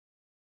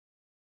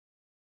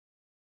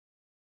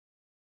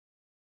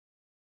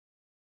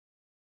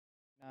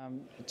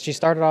She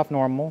started off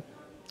normal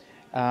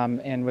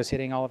and was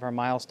hitting all of her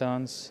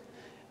milestones.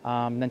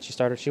 Then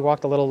she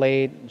walked a little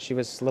late. She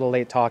was a little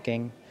late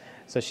talking.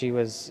 So she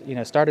was,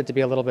 started to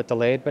be a little bit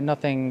delayed, but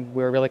nothing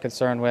we were really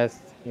concerned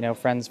with.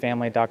 Friends,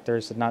 family,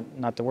 doctors said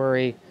not to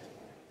worry.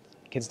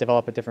 Kids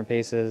develop at different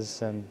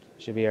paces and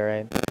she'll be all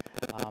right.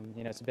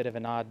 It's a bit of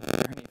an odd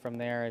journey from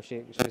there.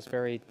 She was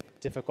very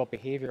difficult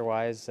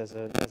behavior-wise as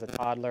a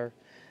toddler.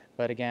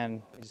 But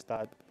again, we just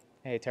thought,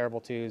 hey, terrible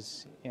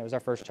twos. It was our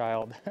first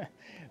child.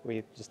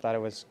 We just thought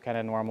it was kind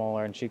of normal,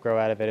 and she'd grow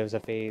out of it. It was a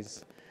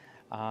phase.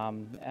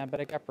 But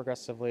it got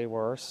progressively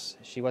worse.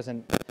 She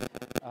wasn't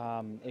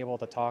able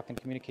to talk and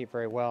communicate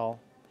very well.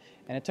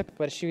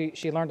 But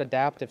she learned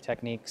adaptive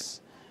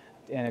techniques,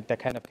 and that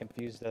kind of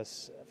confused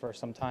us for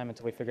some time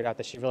until we figured out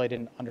that she really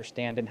didn't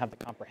understand, didn't have the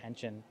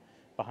comprehension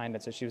behind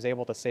it. So she was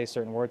able to say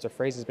certain words or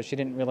phrases, but she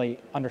didn't really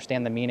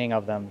understand the meaning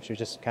of them. She was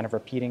just kind of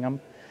repeating them.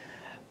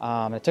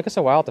 It took us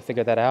a while to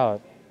figure that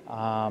out.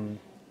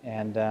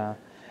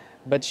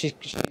 But she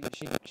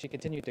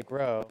continued to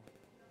grow.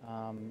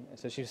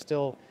 So she was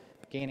still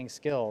gaining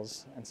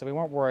skills, and so we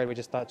weren't worried. We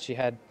just thought she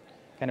had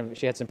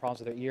some problems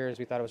with her ears.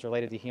 We thought it was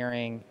related to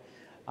hearing,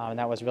 and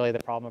that was really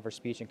the problem of her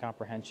speech and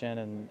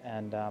comprehension,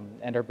 and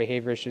her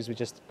behavior issues. We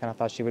just kind of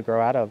thought she would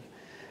grow out of.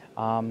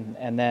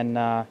 And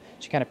then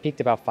she kind of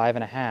peaked about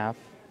 5.5.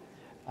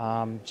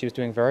 She was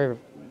doing very,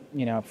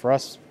 for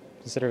us,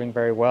 considering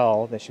very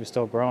well that she was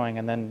still growing.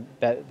 And then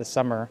the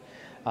summer,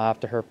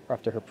 after her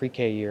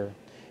pre-K year,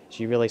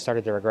 she really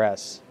started to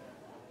regress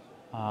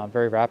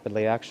very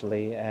rapidly,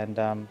 actually.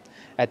 And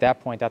at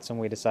that point, that's when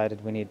we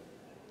decided we need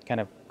to kind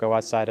of go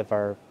outside of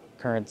our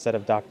current set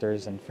of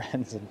doctors and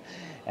friends,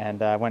 and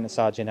went and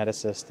saw a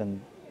geneticist.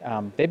 And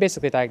they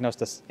basically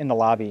diagnosed us in the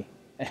lobby.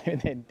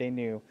 They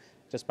knew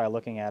just by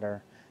looking at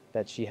her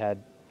that she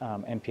had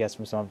MPS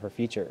from some of her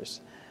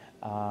features.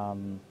 They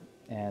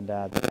had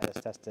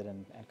us tested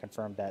and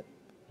confirmed that,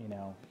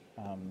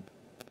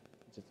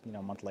 just,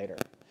 a month later.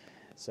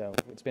 So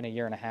it's been 1.5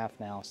 years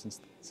now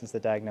since the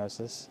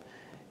diagnosis,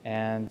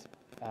 and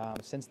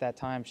since that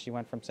time she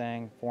went from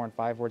saying 4- and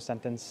 5-word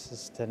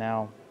sentences to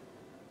now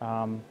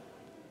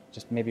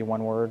just maybe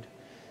 1-word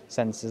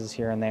sentences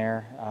here and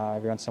there.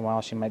 Every once in a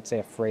while she might say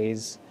a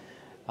phrase,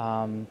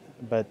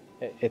 but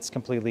it's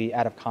completely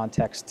out of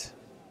context,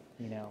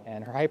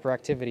 And her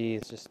hyperactivity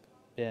has just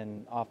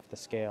been off the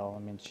scale.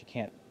 I mean, she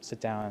can't sit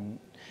down.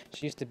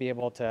 She used to be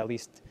able to at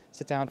least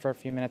sit down for a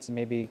few minutes and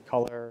maybe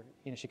color.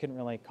 She couldn't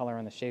really color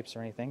in the shapes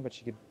or anything, but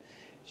she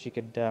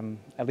could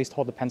at least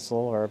hold a pencil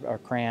or a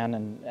crayon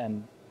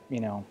and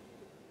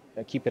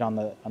keep it on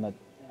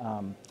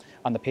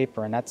the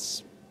paper. And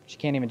she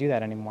can't even do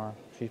that anymore.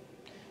 She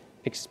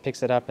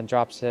picks it up and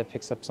drops it,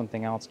 picks up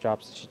something else,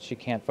 drops it. She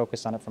can't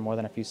focus on it for more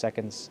than a few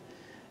seconds.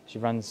 She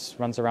runs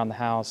around the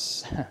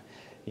house.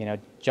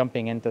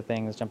 Jumping into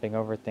things, jumping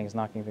over things,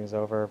 knocking things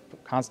over,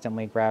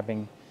 constantly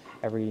grabbing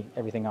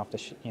everything off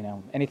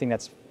anything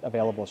that's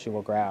available she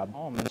will grab.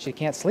 And she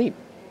can't sleep.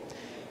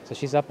 So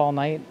she's up all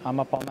night. I'm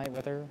up all night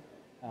with her.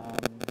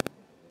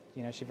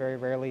 She very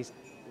rarely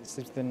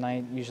sleeps through the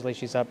night. Usually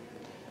she's up,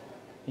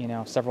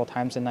 several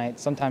times a night.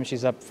 Sometimes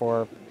she's up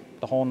for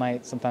the whole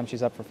night. Sometimes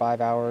she's up for 5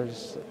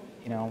 hours.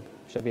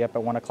 She'll be up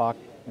at 1 o'clock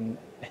in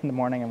the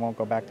morning and won't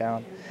go back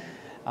down.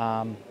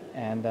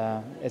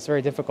 It's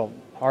very difficult.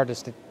 Hard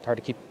to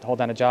hold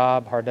down a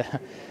job. Hard to,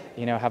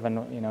 have a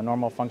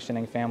normal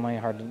functioning family.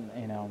 Hard to,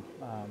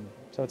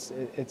 so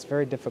it's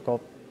very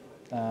difficult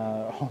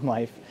home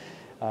life.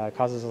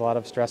 Causes a lot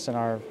of stress in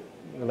our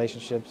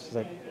relationships,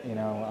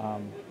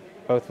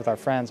 both with our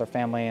friends, our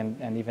family,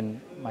 and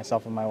even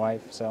myself and my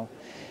wife. So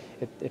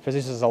it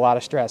produces a lot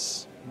of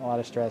stress.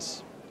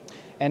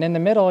 And in the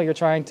middle, you're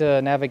trying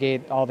to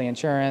navigate all the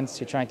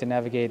insurance. You're trying to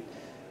navigate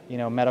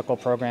medical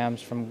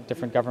programs from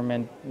different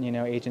government,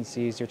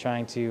 agencies. You're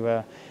trying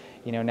to,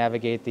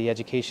 navigate the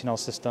educational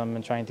system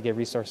and trying to get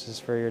resources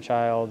for your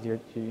child.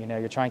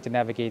 You're trying to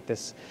navigate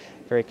this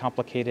very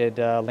complicated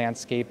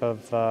landscape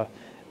of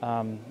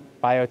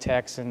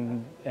biotechs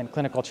and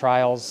clinical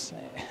trials,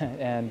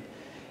 and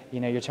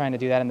you're trying to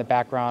do that in the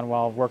background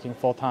while working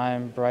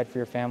full-time, provide for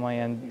your family,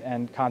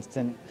 and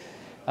constant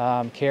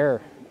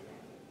care.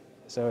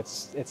 So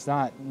it's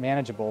not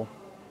manageable,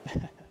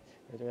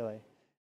 really.